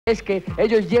Es que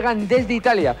ellos llegan desde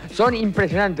Italia, son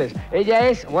impresionantes. Ella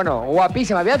es, bueno,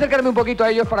 guapísima. Voy a acercarme un poquito a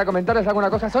ellos para comentarles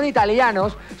alguna cosa. Son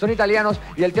italianos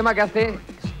y el tema que hace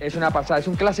es una pasada. Es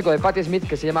un clásico de Patti Smith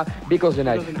que se llama Because the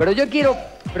Night. Pero yo quiero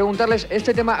preguntarles,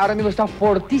 este tema ahora mismo está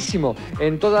fortísimo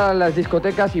en todas las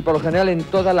discotecas y por lo general en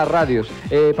todas las radios.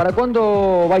 ¿Para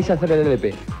cuándo vais a hacer el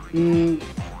LP?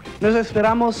 Nos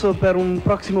esperamos per un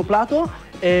próximo plato.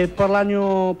 Por el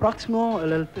año próximo,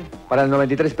 el LP. Para el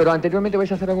 93, pero anteriormente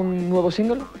vais a hacer algún nuevo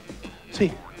single?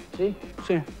 Sí. ¿Sí?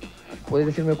 Sí. ¿Puedes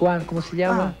decirme cuál? ¿Cómo se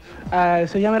llama?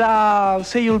 Se llamará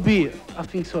Say You'll Be, I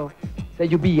think so. Say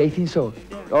You'll Be, I think so.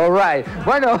 All right.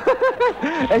 Bueno,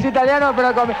 es italiano,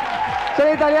 pero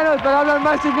son italianos, pero hablan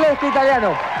más inglés que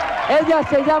italiano. Ella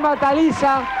se llama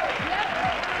Taleesa.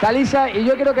 Taleesa, y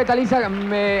yo creo que Taleesa,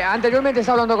 anteriormente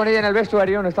estaba hablando con ella en el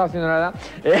vestuario, no estaba haciendo nada,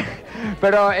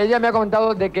 pero ella me ha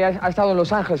contado de que ha estado en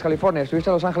Los Ángeles, California.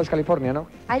 Estuviste en Los Ángeles, California, ¿no?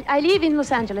 I live in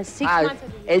Los Angeles, 6 months.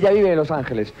 Ella vive en Los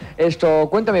Ángeles.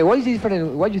 Cuéntame, what do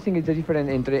you think is the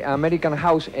difference entre American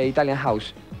House e Italian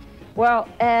House? Well,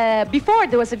 before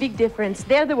there was a big difference.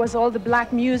 There was all the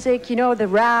black music, you know, the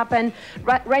rap, and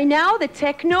right now the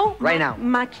techno,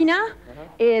 Máquina,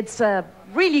 it's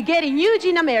really getting huge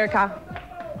in America.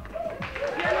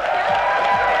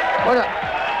 Bueno,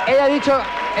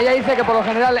 ella dice que por lo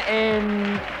general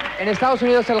en Estados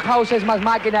Unidos el house es más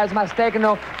máquina, es más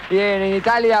techno, y en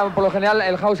Italia por lo general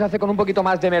el house se hace con un poquito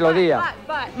más de melodía.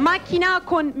 Máquina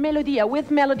con melodía, with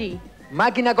melody.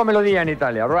 Máquina con melodía en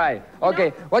Italia, right?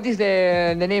 Okay, what is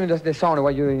the name of the song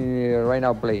what you right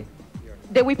now play?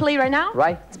 That we play right now?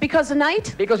 Right. It's Because the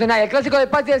Night. Because the Night, el clásico de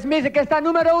Patti Smith que está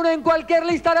número 1 en cualquier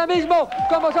lista ahora mismo.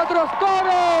 Con vosotros,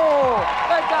 Coro.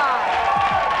 ¡Venga!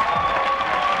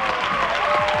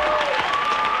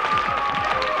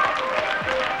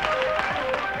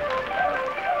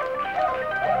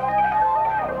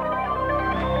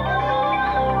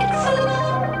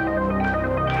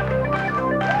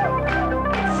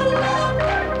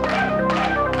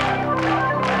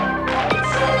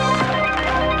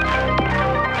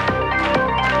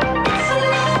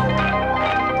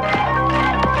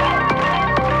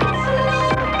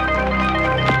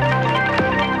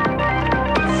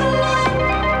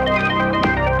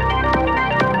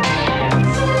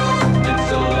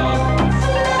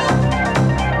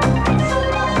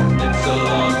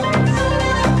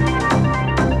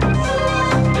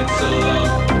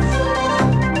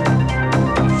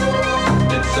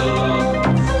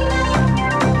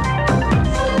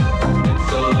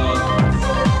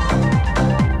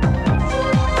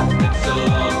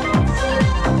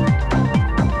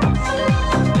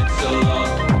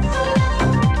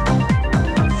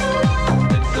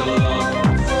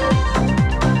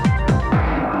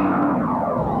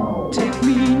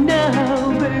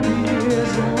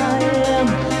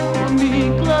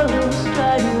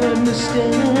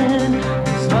 Understand,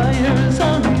 this fire's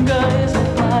on